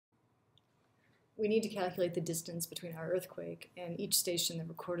we need to calculate the distance between our earthquake and each station that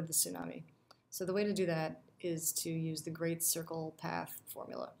recorded the tsunami. So the way to do that is to use the great circle path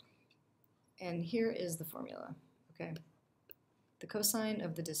formula. And here is the formula, okay? The cosine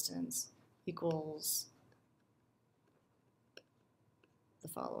of the distance equals the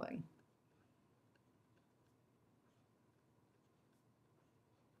following.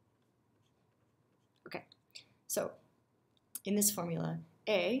 Okay, so in this formula,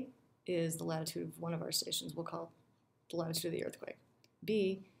 A is the latitude of one of our stations. We'll call the latitude of the earthquake.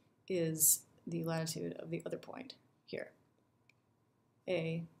 B is the latitude of the other point here.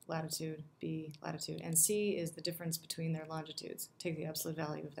 A, latitude, B, latitude, and C is the difference between their longitudes. Take the absolute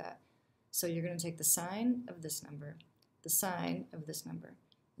value of that. So you're going to take the sine of this number, the sine of this number,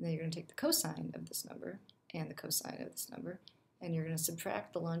 and then you're going to take the cosine of this number and the cosine of this number, and you're going to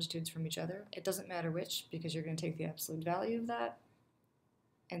subtract the longitudes from each other. It doesn't matter which, because you're going to take the absolute value of that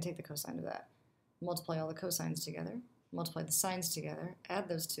and take the cosine of that. Multiply all the cosines together, multiply the sines together, add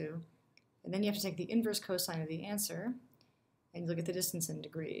those two, and then you have to take the inverse cosine of the answer, and you look at the distance in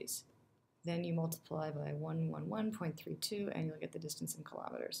degrees. Then you multiply by 111.32, and you look at the distance in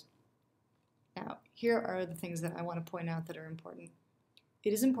kilometers. Now, here are the things that I want to point out that are important.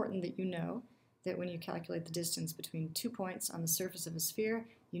 It is important that you know that when you calculate the distance between 2 points on the surface of a sphere,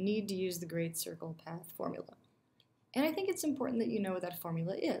 you need to use the great circle path formula. And I think it's important that you know what that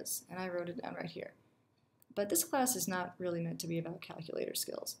formula is, and I wrote it down right here. But this class is not really meant to be about calculator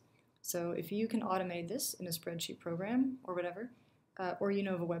skills. So if you can automate this in a spreadsheet program or whatever, or you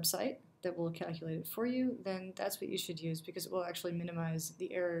know of a website that will calculate it for you, then that's what you should use, because it will actually minimize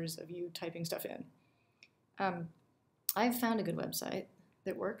the errors of you typing stuff in. I've found a good website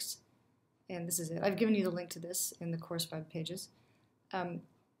that works, and this is it. I've given you the link to this in the course web pages.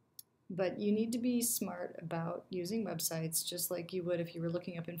 But you need to be smart about using websites just like you would if you were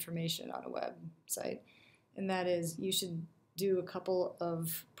looking up information on a website. And that is, you should do a couple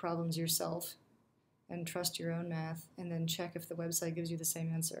of problems yourself and trust your own math, and then check if the website gives you the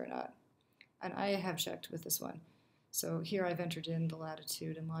same answer or not. And I have checked with this one. So here I've entered in the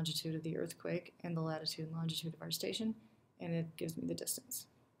latitude and longitude of the earthquake and the latitude and longitude of our station, and it gives me the distance.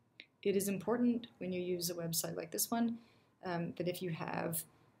 It is important when you use a website like this one that if you have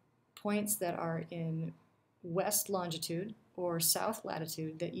points that are in west longitude or south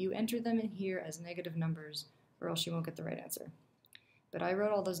latitude, that you enter them in here as negative numbers, or else you won't get the right answer. But I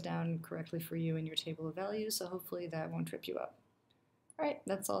wrote all those down correctly for you in your table of values, so hopefully that won't trip you up. All right,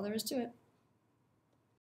 that's all there is to it.